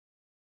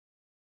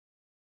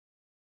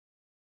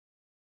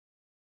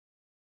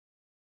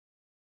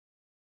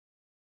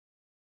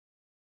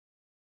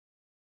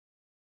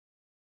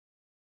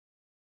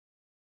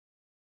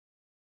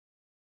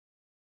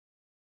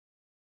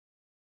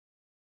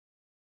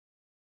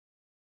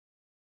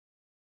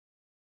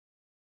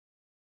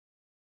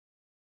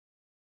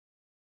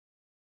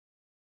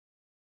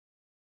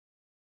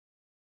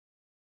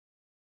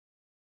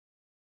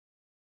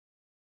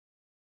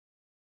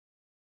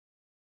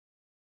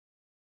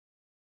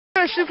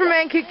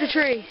Superman kicked the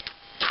tree.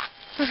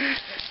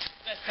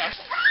 That's tough.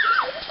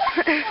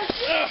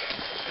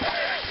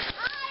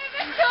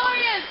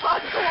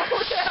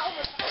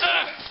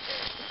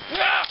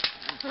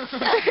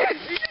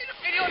 You see the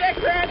video of that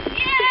crash?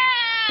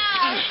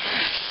 Yeah!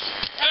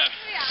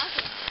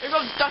 Here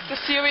goes Dr.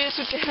 Serious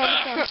with the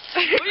helmet on.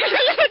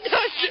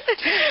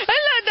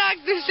 Hello,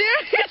 Dr.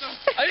 Serious.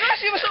 Let me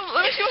see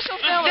what's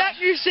up now.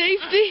 Dr.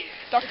 Safety.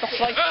 Dr.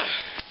 Flight.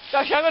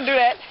 Josh, I'm gonna do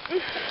that.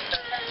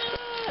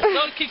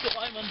 Don't kick the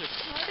line under.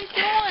 What are you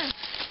doing?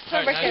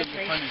 Alright, now you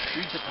can find these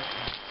streets at that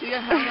time. You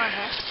got helmet on,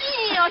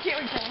 huh? I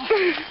can't recall.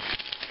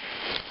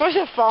 What's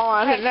that fall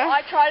on it now?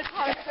 I tried to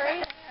climb a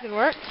tree. Didn't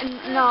work?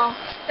 No.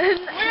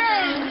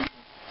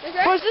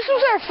 Boys, this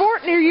was our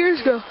fort near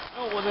years ago.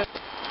 Oh, was it?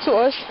 So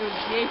it was.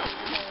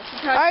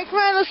 Alright, come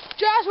on, let's.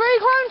 Josh, where are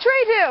you climbing the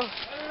tree to?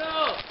 I don't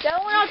know. That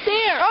one out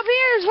there. Up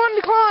here is one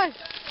to climb.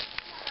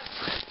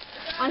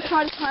 I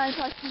tried to climb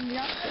so I can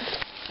get up there.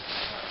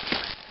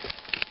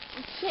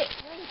 Oh, shit.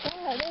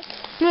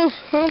 Move.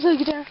 I don't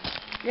take it down.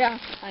 Yeah,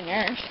 on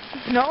yours.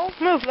 No,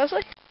 move,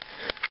 Leslie.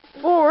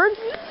 Forward.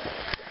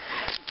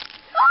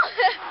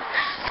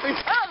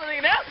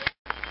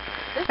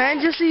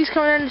 And just see he's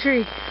coming down the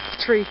tree.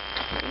 Tree.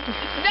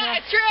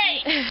 That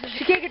tree!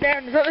 She can't get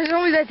down. It's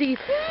only that deep.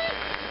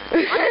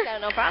 I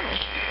got no problem.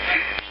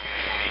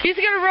 He's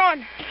gonna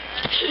run.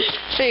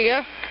 There you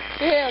go.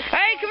 Yeah.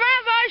 Hey, come on,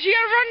 boys. You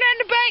gotta run down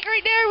the bank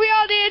right there. We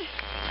all did.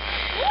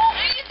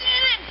 You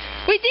didn't.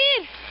 We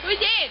did. We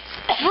did.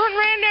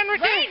 Ran down right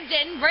there. Brain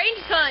didn't.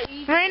 Brain's kind of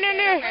easy. Ran down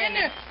there. Ran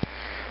there.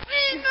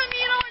 Brain's gonna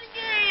get on the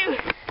game.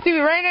 Dude,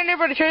 we ran down there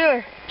by the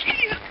trailer.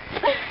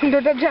 Go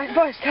tell Josh,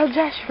 boys. Tell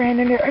Josh we ran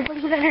down there.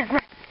 Everybody go down there.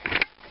 Run.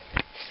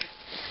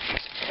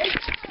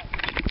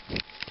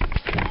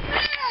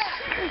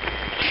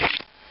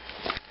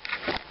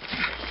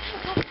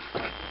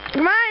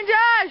 Come on,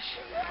 Josh.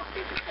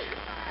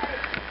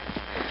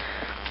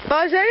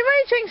 Boys,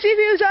 anybody check and see if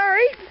he was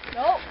alright?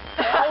 Nope.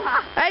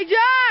 Hey,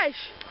 Josh.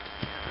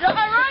 You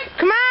alright?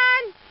 Come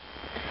on.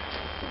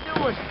 What you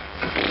doing?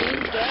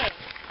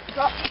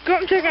 Go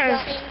up and check on him.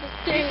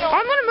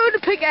 I'm gonna move the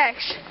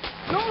pickaxe.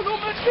 No, don't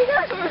move the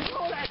pickaxe.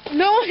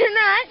 No, you're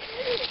not.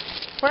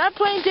 We're not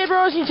playing Dead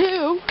Rising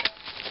 2,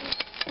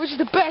 which is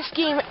the best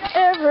game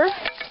ever.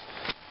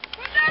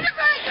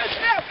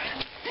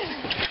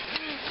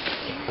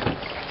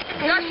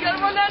 Josh, you gotta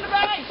run down the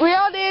bank. We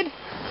all did.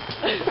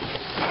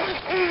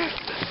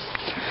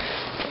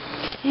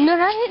 No,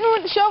 not hitting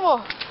with the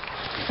shovel.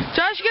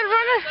 Josh, you gotta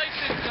run it. Like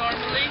this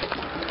normally.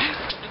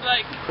 It's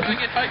like, I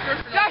get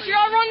hyper for Josh, you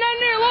gotta run down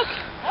there, look.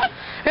 What?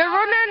 Yeah,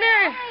 run down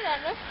there.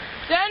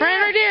 Down there.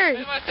 Right there.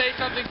 I want to say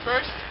something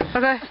first.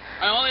 Okay.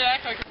 I only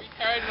act like a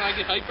retard when I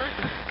get hyper.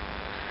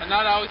 I'm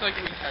not always like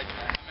a retard.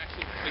 I'm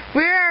actually like...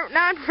 We're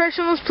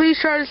non-professionals. Please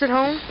try this at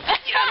home.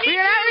 We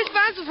are not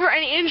responsible for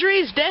any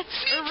injuries, deaths,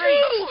 or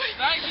rape.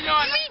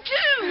 Me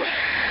too.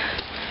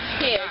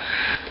 Here.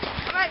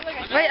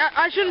 Wait,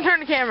 I shouldn't turn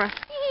the camera.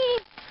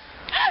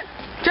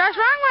 Josh,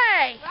 wrong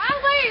way.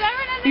 Wrong way.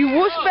 You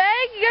wuss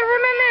bag. You gotta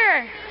run in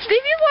there.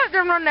 Steve, you go out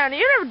there and run down there.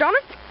 You've never done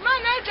it. Come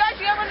on now, Josh.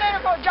 You gotta run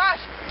down there. Josh,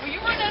 will you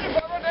run down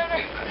there? Run down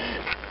there.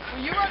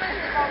 Will you run down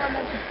there? Run down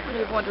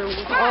there.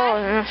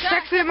 Oh, yeah.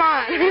 Sexy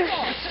mind.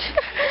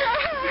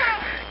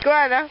 Go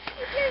ahead now.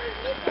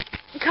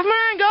 Come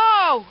on,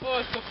 go. Oh,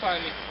 it's so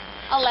funny.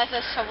 I'll let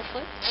us shovel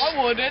foot. I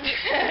wouldn't.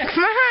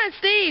 Come on,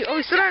 Steve. Oh,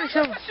 we stood on the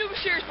shovel. Super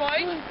serious,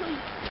 boy.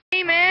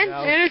 Hey, man.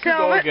 In his Go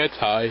helmet. get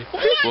high.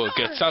 We'll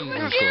get some.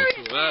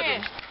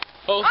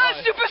 Oh,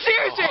 I'm super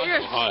serious right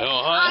here. Hi,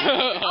 oh, hi.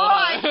 Oh,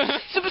 hi.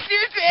 Super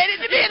serious, man.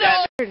 It's a bit.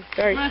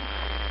 Sorry.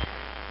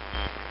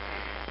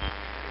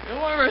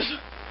 Don't worry.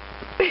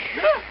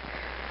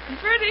 You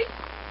ready?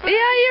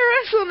 Yeah, you're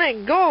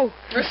wrestling. Go.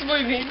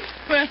 Wrestling me.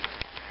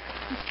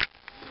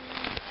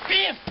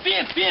 Bam,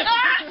 bam, bam.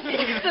 Ah,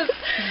 Jesus.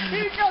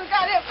 Here you go,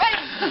 got him. Hey.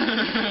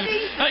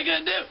 What you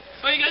gonna do?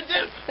 What you gonna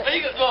do? What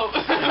you gonna go?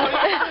 What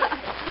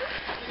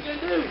you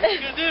gonna do? What you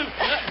gonna do?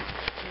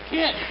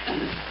 You can't.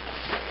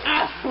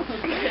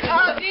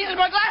 Oh, these are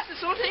my glasses,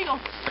 so take them.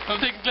 I'll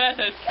take the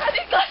glasses. Got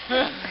these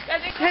glasses.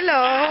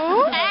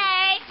 Hello.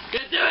 Hey.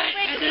 Get to it.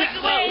 Get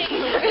to it.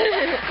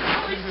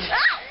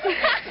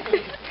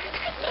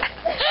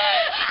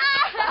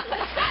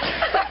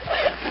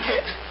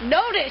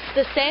 Notice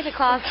the Santa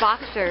Claus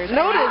boxers.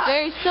 Notice.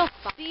 Very silk.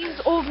 These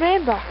old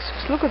man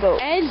boxers. Look at those.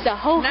 And the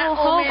ho Not ho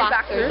ho old man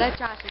boxers. boxers. That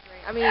Josh is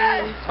wearing. I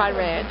mean,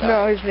 Spider-Man.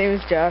 No, his name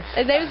is Josh.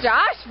 His name is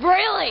Josh?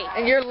 Really?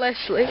 And you're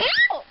Leslie.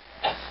 Ew.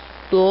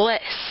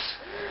 Les.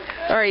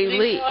 Or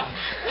Elite.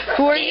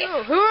 Who are you?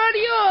 Who are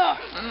you?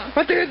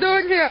 What are you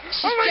doing here?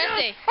 She's Oh my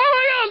Jesse. God. Oh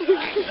my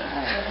God.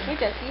 Hey,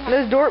 Jesse.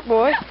 This dork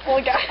boy. Oh,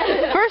 my God.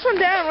 First one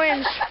down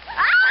wins.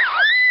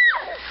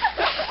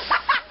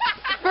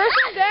 First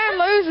one down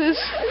loses.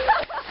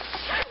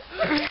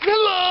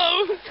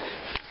 Hello.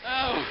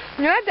 Oh.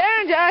 You're not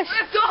down, Josh.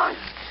 I'm done.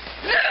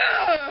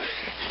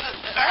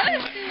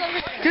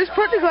 Just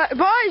put the glass.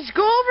 Boys,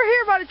 go over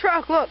here by the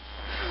truck. Look.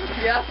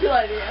 Yeah, I feel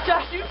like it.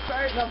 Josh, you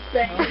first. I'm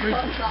saying.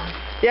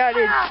 Yeah, I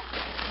did.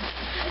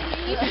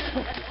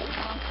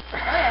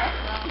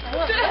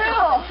 What the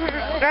hell?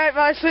 Alright,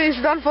 boys, please,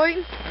 done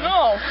fighting?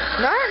 No.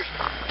 No?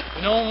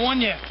 No one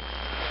won yet.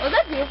 Was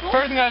that beautiful?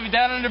 Person gotta be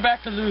down on their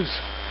back to lose.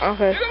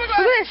 Okay. Look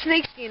at that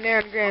snake skin there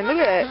on the ground. Look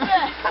at that. Look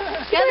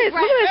at that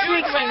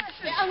snake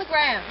skin. Get on the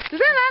ground. Does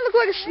that not look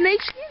like a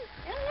snake skin?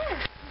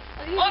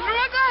 Oh, through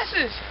my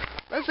glasses.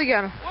 Let's look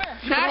at him.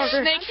 That's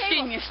snake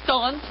skin, you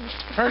stunt.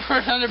 First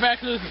person on their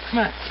back loses. Come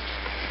on.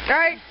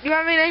 Alright, you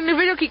want me to end the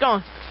video? Keep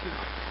going.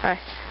 Alright.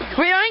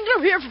 Wait, I ain't get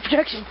up here for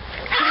protection.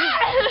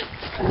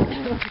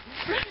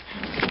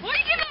 What are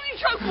you getting on your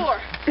truck for?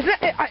 Is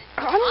that, I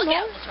don't know.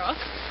 Get on the truck.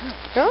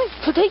 Really?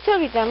 So take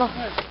it down, look.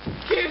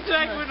 Here,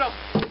 take it up.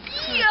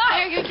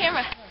 Here, get the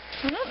camera.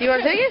 You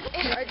want to take it?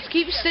 Alright, just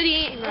keep it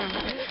steady.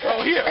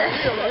 Oh, here.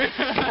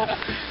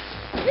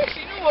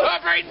 Oh,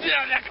 Braden's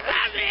down there. Come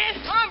on, man.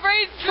 Oh,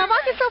 Braden. How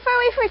about you're so far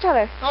away from each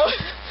other? Oh.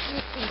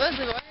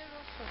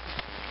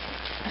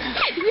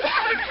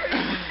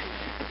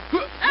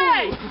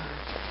 Hey!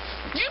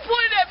 You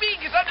pointed at me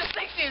because I'm the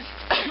sexiest.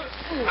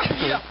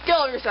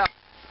 Kill yourself.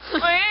 I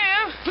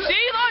am. See,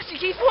 look, she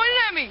keeps pointing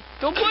at me.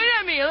 Don't point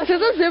at me. This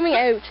is zooming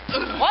out.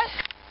 What?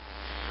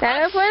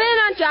 Now I'm putting it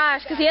on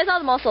Josh because he has all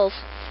the muscles.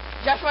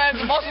 Josh might have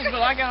the muscles,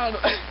 but I got all the...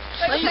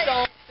 No, you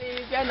don't,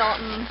 Steve. You're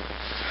nothing.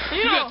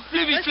 You know.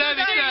 Flippy,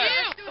 flappy,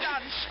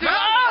 No!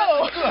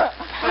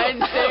 I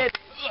didn't say it.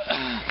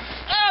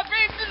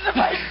 Braden, this is the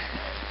fight.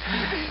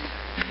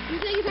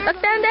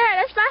 Look down there.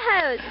 That's my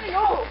house.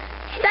 No.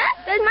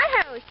 That's my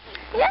house.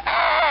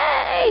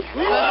 Yay!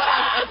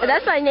 And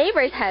that's my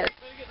neighbor's house.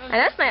 And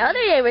that's my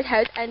other neighbor's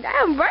house. And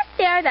down right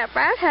there, that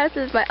brown house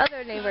is my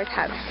other neighbor's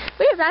house.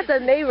 We have lots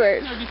of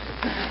neighbors.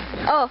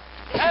 Oh.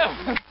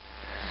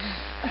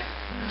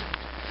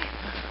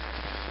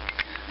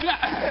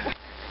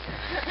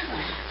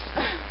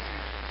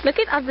 Look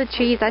at all the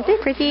trees. Aren't they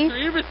pretty?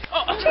 Trees.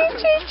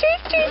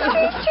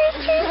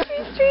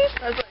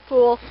 That's like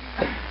cool.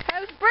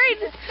 How's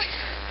Braden?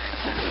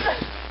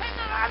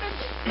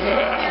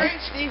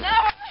 Steve.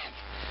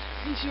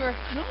 You sure?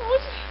 No,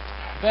 what's it?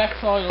 Back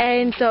side.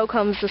 And so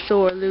comes the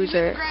sore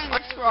loser. I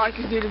swear I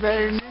could do it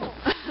better than this.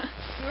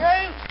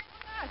 Right?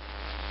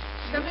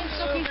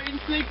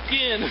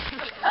 Again.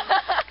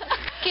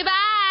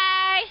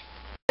 Goodbye.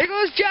 There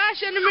goes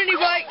Josh on the mini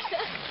bike.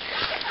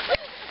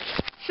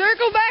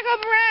 Circle back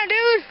up around,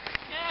 dude.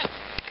 Yeah.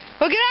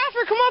 Well, get off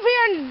her. Come up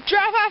here and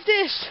drop off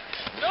this.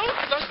 No,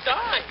 don't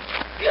die.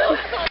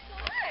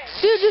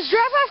 Dude, just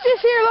drop off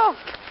this here, look.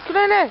 Come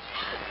down there.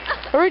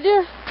 Right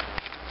there.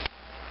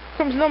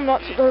 Comes numb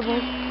nuts. Come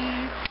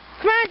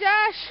on,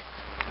 Josh.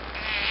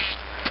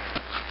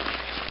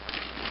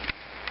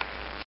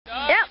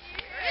 Yep.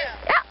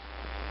 Yep.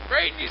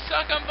 Braden, you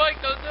suck on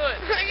bike, don't do it.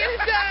 I'm gonna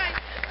die.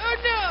 Oh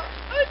no.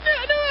 Oh no,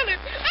 I don't want to.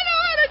 I don't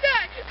want to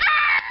die.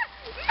 Ah!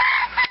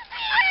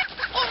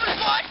 Oh my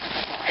God.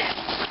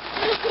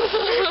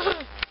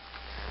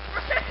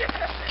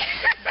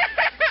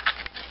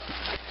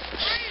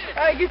 I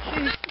can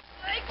see.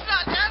 It's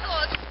not that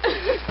one.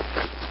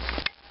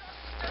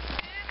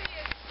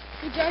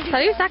 How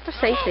do you act for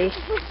safety?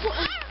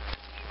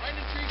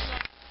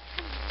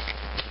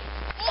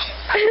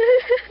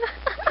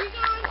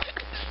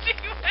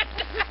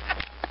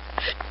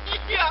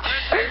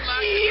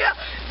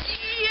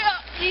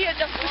 Yeah,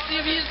 that's the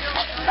serious.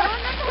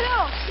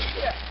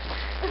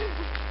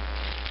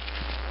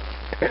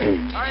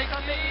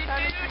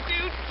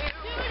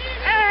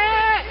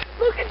 Alright,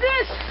 look at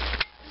this!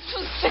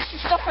 Some sexy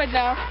stuff right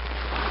now.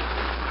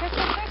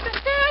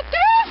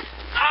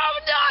 Oh,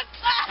 nuts!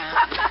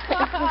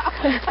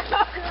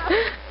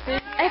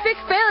 Epic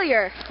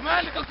failure. Come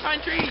on, little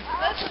country.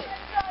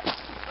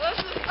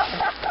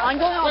 I'm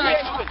going on Where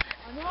there. are you?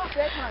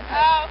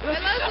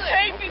 Leslie,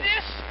 take me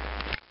this.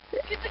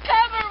 Get the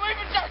camera away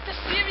from Dr.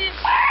 Stevie.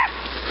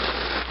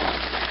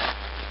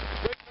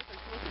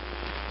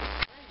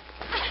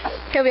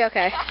 He'll be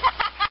okay.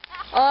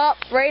 Oh,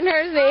 Braden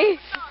hurts me.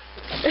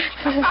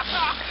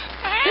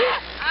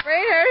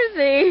 Braden hurts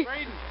me.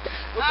 Braden.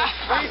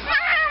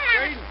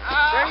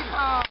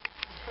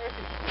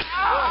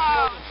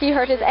 He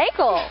hurt his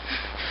ankle.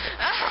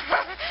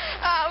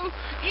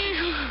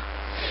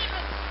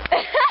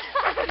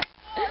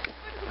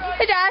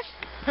 Hey, Josh.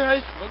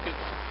 Hey, smoking.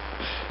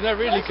 Is that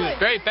really good?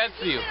 Very bad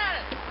for you.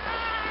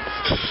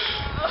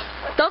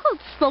 Don't go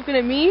smoking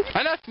at me.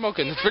 I'm not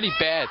smoking. It's really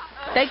bad.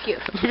 Thank you.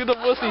 Look at the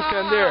wussies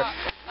down there.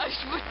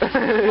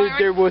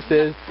 They're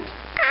wusses.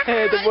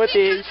 The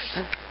wussies.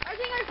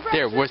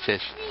 They're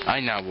wusses.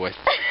 I'm not wuss.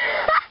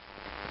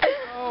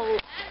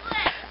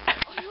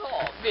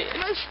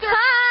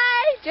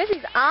 Hi.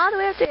 Jesse's all the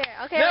way up there.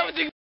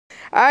 Okay.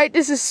 Alright,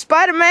 this is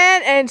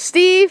Spider-Man and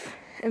Steve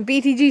and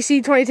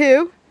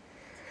BTGC22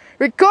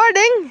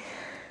 recording.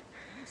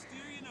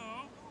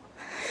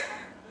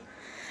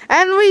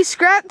 And we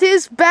scrapped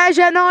his badge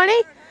at 90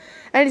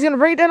 and he's gonna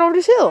bring it down over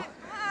this hill.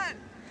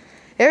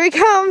 Here he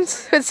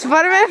comes with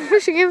Spider-Man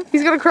pushing him.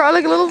 He's gonna cry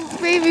like a little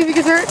baby if he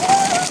gets hurt.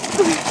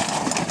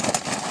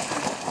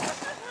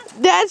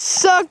 That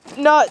sucked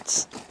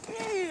nuts.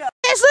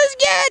 Yes, let's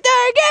get it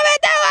there. Give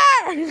it to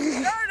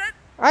her.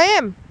 I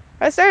am.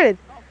 I started.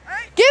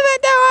 Give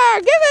it to her!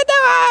 Give it to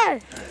her!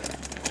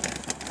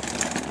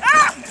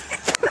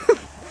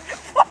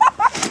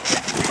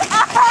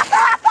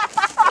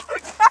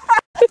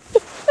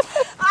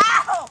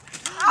 Ow!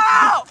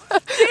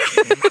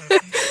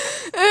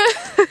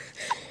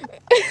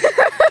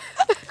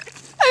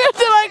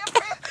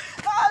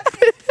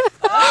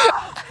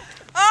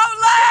 Ow!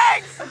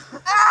 Legs!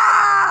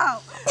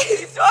 Ow!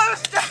 You saw it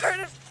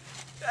started.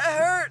 That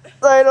hurt.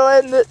 Sorry to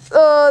end it.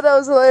 Oh, that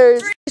was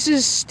hilarious. This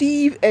is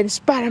Steve and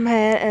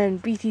Spider-Man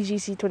and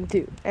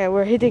BTGC22. And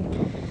we're hitting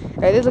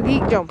a little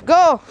geek jump.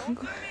 Go!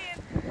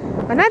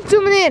 I'm not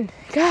zooming in.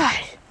 God.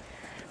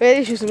 Wait,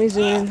 they should me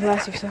zoom in the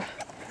last episode.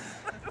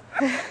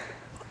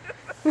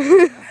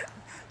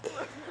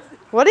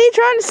 What are you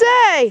trying to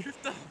say?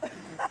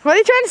 What are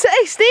you trying to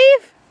say,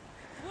 Steve?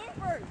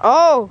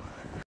 Oh.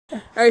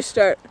 Alright,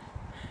 start.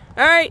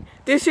 Alright,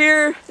 this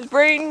here is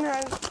Braden.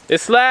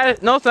 It's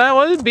Slash. No, it's not.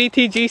 What is it?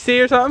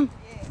 BTGC or something?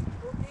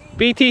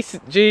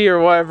 BTG or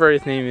whatever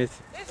his name is.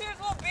 This here's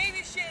a little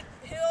baby shit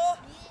hill.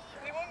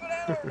 We won't go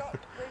down there. No,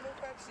 there's no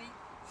crack seat.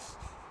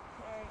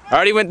 I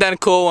already went down a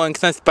cool one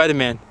because I'm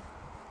Spider-Man.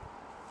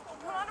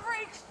 Put on the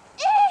brakes.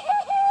 Yeah,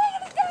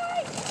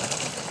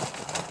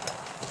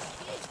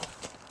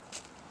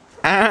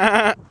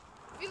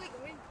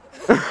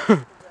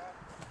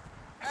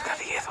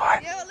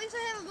 at least I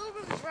had a little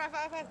bit of a drive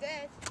out past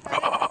Dad.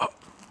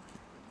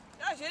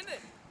 Gosh, isn't it?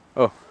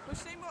 Oh. Push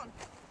the same button.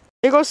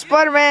 Here goes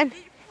Spider-Man.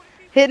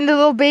 Hitting the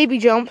little baby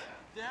jump.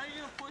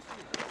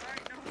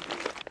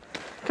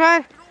 Come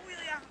on.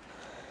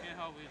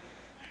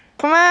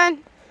 Come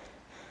on.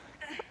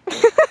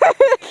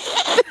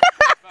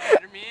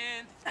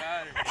 Spider-Man,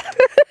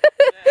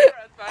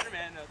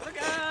 Spider-Man, look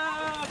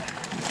out!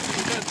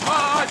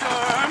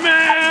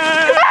 Spider-Man!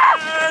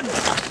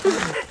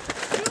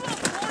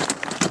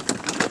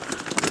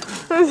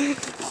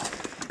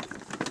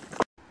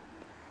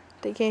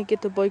 They can't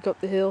get the bike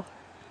up the hill.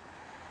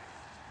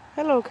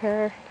 Hello,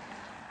 car.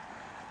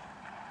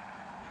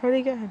 Where are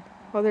they going?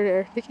 Oh, they're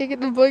there. They can't get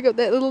the bike up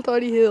that little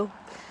tiny hill.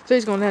 So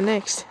he's going down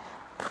next.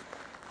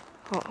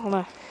 Oh, hold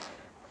on.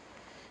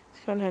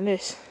 He's going down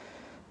this.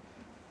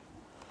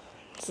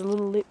 It's a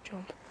little lip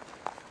jump.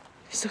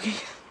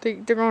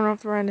 They're going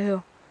up around the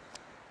hill.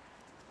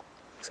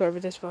 Sorry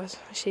about this, boss.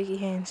 Shaky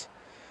hands.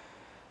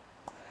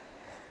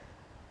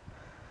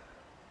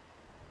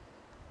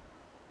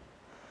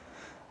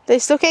 They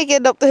still can't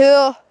get up the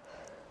hill.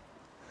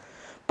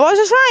 Boys,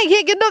 that's right. You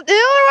can't get up the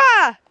hill or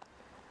what?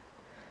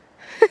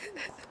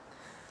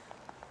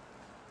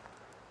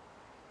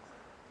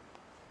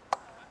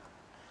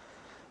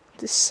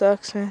 This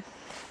sucks, man.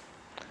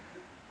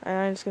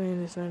 I'm just gonna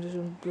end this now. Just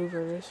blue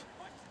burgers.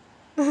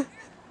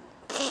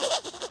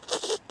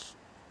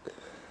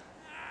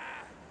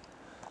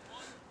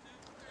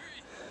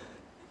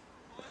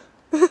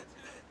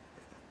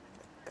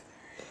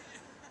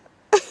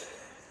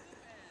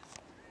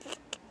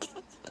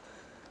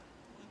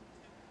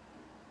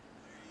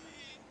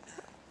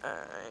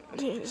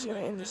 Alright, just gonna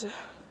end this.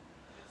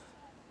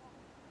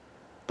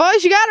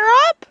 Boys, you got her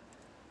up?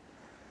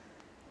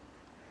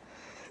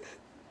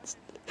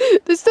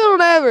 They still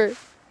don't have her.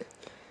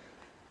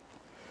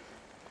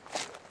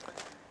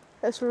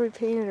 That's where we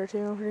painted her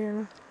too over here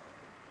now.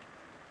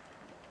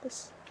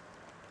 That's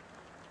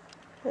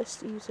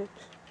Steve's. Are you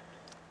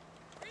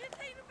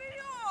taking the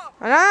video off?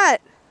 I'm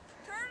not.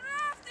 Turn it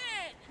off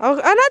then. I'm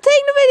not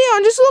taking the video.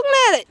 I'm just looking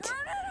at it. Turn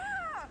it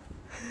off.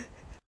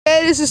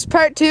 Okay, this is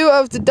part 2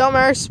 of the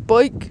dumbarse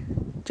bike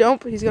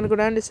jump. He's gonna go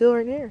down this hill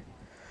right here.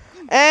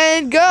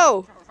 And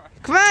go.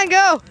 Come on,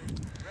 go.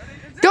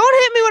 Don't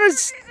hit me when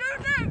it's...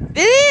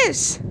 It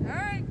is.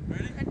 Alright.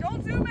 And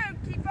don't zoom out.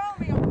 Keep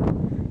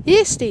following me.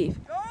 Yes, Steve.